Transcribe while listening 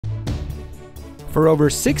For over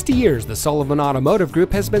 60 years, the Sullivan Automotive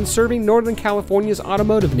Group has been serving Northern California's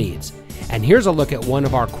automotive needs. And here's a look at one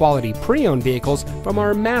of our quality pre-owned vehicles from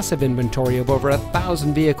our massive inventory of over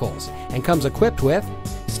 1,000 vehicles, and comes equipped with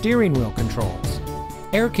steering wheel controls,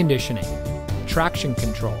 air conditioning, traction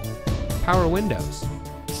control, power windows,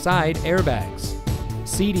 side airbags,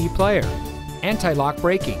 CD player, anti-lock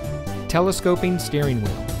braking, telescoping steering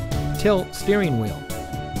wheel, tilt steering wheel,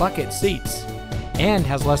 bucket seats, and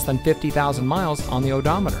has less than 50,000 miles on the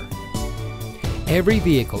odometer. Every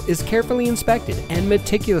vehicle is carefully inspected and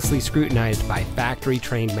meticulously scrutinized by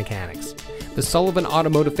factory-trained mechanics. The Sullivan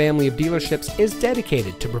Automotive family of dealerships is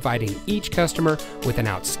dedicated to providing each customer with an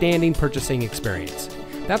outstanding purchasing experience.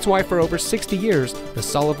 That's why for over 60 years, the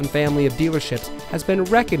Sullivan family of dealerships has been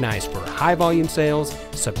recognized for high volume sales,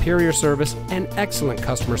 superior service, and excellent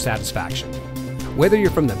customer satisfaction. Whether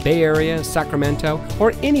you're from the Bay Area, Sacramento,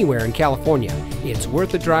 or anywhere in California, it's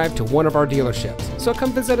worth a drive to one of our dealerships, so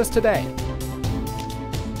come visit us today.